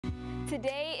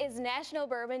Today is National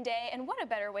Bourbon Day, and what a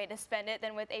better way to spend it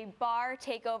than with a bar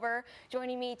takeover.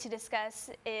 Joining me to discuss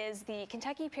is the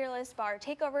Kentucky Peerless Bar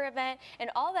Takeover event, and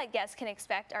all that guests can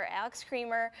expect are Alex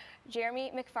Creamer, Jeremy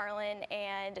McFarland,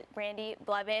 and Randy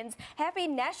Blevins. Happy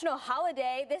National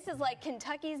Holiday. This is like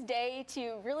Kentucky's day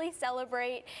to really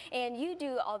celebrate, and you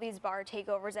do all these bar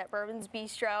takeovers at Bourbons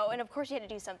Bistro, and of course you had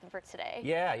to do something for today.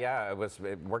 Yeah,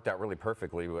 it worked out really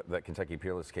perfectly that Kentucky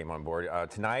Peerless came on board.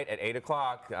 Tonight at 8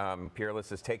 o'clock,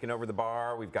 Peerless has taken over the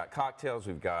bar. We've got cocktails,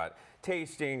 we've got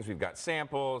tastings, we've got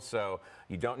samples, so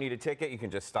you don't need a ticket. You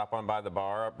can just stop on by the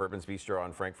bar at Bourbons Bistro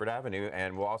on Frankfort Avenue,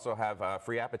 and we'll also have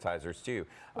free appetizers too.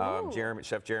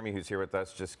 Chef Jeremy, who's here with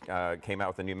us, just came out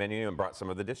with a new menu and brought some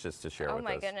of the dishes to share with us. Oh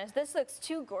my goodness, this looks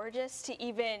too gorgeous to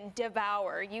even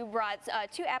devour. You brought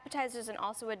 2 appetizers and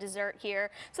also a dessert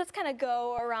here, so let's kind of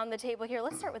go around the table here.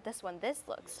 Let's start with this one. This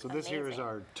looks amazing. This here is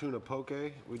our tuna poke.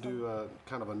 We do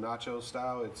kind of a nacho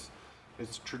style. It's a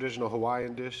traditional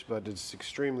Hawaiian dish, but it's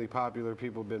extremely popular.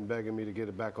 People have been begging me to get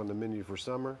it back on the menu for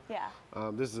summer. Yeah.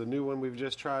 This is a new one we've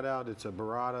just tried out. It's a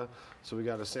burrata. So we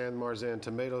got a San Marzan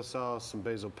tomato sauce, some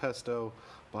basil pesto,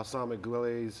 balsamic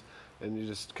glaze, and you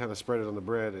just kind of spread it on the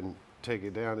bread and take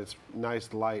it down. It's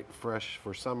nice, light, fresh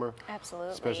for summer.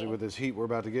 Absolutely. Especially with this heat we're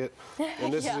about to get.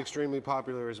 And this is extremely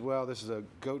popular as well. This is a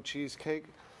goat cheesecake.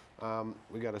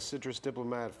 We got a citrus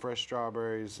diplomat, fresh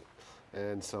strawberries,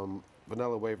 and some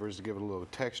vanilla wafers to give it a little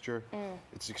texture.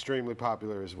 It's extremely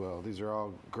popular as well. These are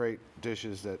all great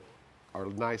dishes that are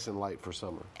nice and light for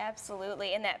summer.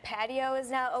 Absolutely, and that patio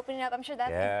is now opening up. I'm sure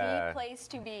that's the place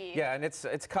to be. Yeah, and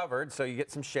it's covered, so you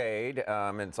get some shade,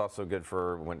 and it's also good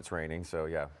for when it's raining, so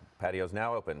yeah. Patio's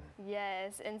now open.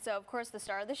 Yes, and so of course the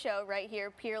star of the show right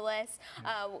here, Peerless.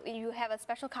 You have a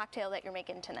special cocktail that you're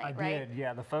making tonight, right? I did,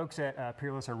 yeah. The folks at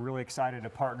Peerless are really excited to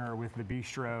partner with the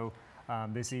bistro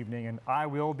this evening, and I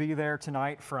will be there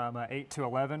tonight from 8 to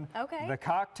 11. Okay. The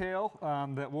cocktail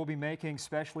that we'll be making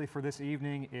specially for this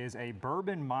evening is a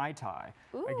bourbon Mai Tai.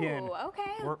 Ooh, again,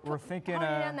 okay. We're thinking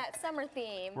on that summer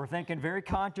theme. We're thinking very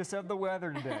conscious of the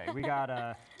weather today. We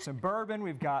got some bourbon,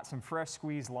 we've got some fresh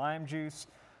squeezed lime juice.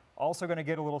 Also going to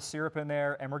get a little syrup in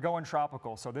there, and we're going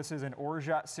tropical. So this is an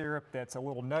orgeat syrup that's a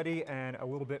little nutty and a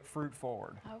little bit fruit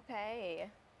forward. Okay.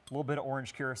 A little bit of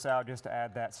orange curacao just to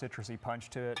add that citrusy punch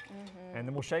to it. And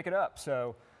then we'll shake it up.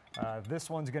 So this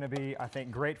one's going to be, I think,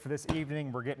 great for this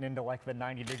evening. We're getting into like the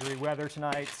 90-degree weather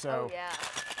tonight. So oh, yeah.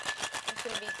 It's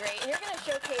going to be great. And you're going to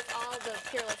showcase all the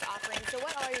Peerless offerings. So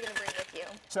what all are you going to bring with you?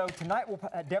 So tonight we'll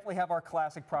definitely have our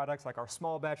classic products like our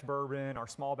small batch bourbon, our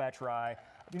small batch rye.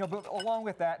 You know, but along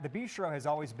with that, the bistro has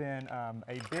always been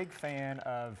a big fan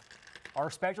of our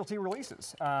specialty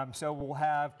releases. So we'll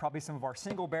have probably some of our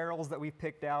single barrels that we've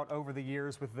picked out over the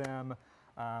years with them.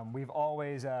 We've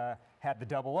always had the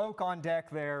double oak on deck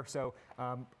there. So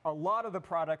a lot of the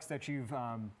products that you've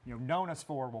known us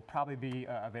for will probably be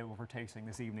available for tasting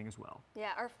this evening as well.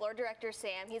 Yeah, our floor director,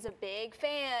 Sam, he's a big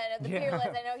fan of the Peerless.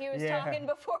 I know he was talking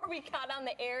before we got on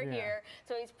the air here.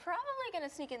 So he's probably going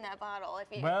to sneak in that bottle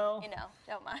if you,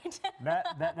 don't mind.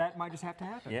 that might just have to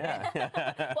happen. Yeah.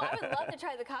 Well, I would love to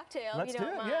try the cocktail if you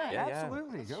don't mind. Yeah,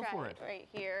 absolutely. Let's go try for it. Right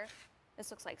here. This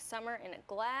looks like summer in a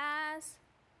glass.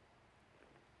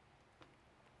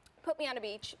 Put me on a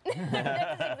beach. That's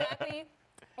exactly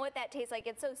what that tastes like.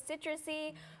 It's so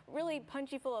citrusy, really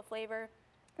punchy, full of flavor.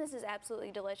 This is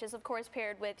absolutely delicious, of course,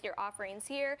 paired with your offerings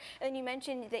here. And then you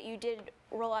mentioned that you did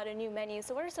roll out a new menu.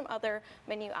 So what are some other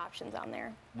menu options on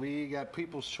there? We got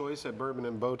People's Choice at Bourbon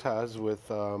and Bow Ties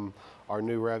with our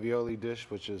new ravioli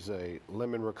dish, which is a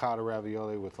lemon ricotta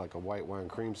ravioli with like a white wine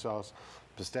cream sauce.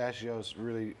 Pistachios,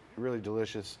 really, really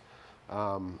delicious.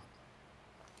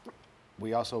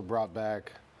 We also brought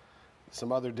back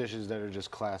some other dishes that are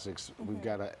just classics. We've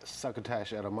got a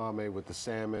succotash edamame with the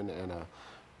salmon and a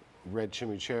red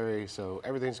chimichurri. So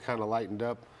everything's kind of lightened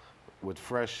up with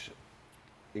fresh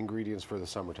ingredients for the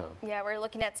summertime. Yeah, we're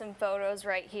looking at some photos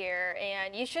right here,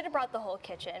 and you should have brought the whole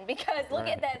kitchen because look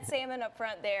at that salmon up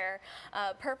front there.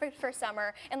 Perfect for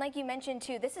summer. And like you mentioned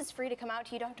too, this is free to come out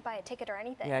to. You don't have to buy a ticket or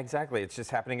anything. Yeah, exactly. It's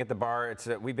just happening at the bar. It's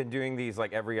we've been doing these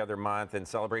like every other month in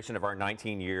celebration of our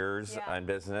 19 years in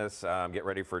business. Get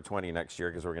ready for 20 next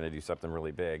year because we're going to do something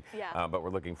really big. Yeah. But we're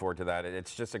looking forward to that.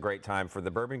 It's just a great time for the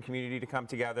bourbon community to come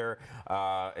together,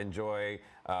 enjoy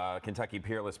Kentucky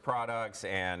Peerless products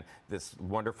and this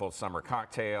wonderful summer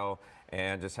cocktail,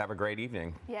 and just have a great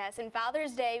evening. Yes, and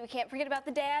Father's Day, we can't forget about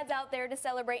the dads out there to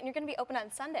celebrate, and you're going to be open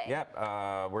on Sunday. Yep,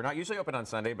 we're not usually open on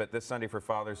Sunday, but this Sunday for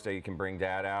Father's Day, you can bring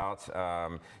Dad out,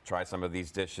 try some of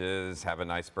these dishes, have a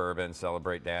nice bourbon,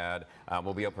 celebrate Dad.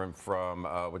 We'll be open from,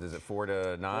 what is it, 4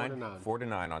 to 9? 4 to 9. 4 to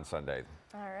 9 on Sunday.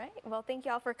 All right. Well, thank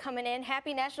you all for coming in.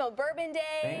 Happy National Bourbon Day.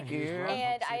 Thank you.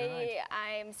 And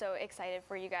I'm so excited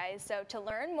for you guys. So to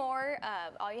learn more,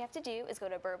 all you have to do is go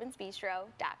to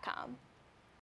bourbonsbistro.com.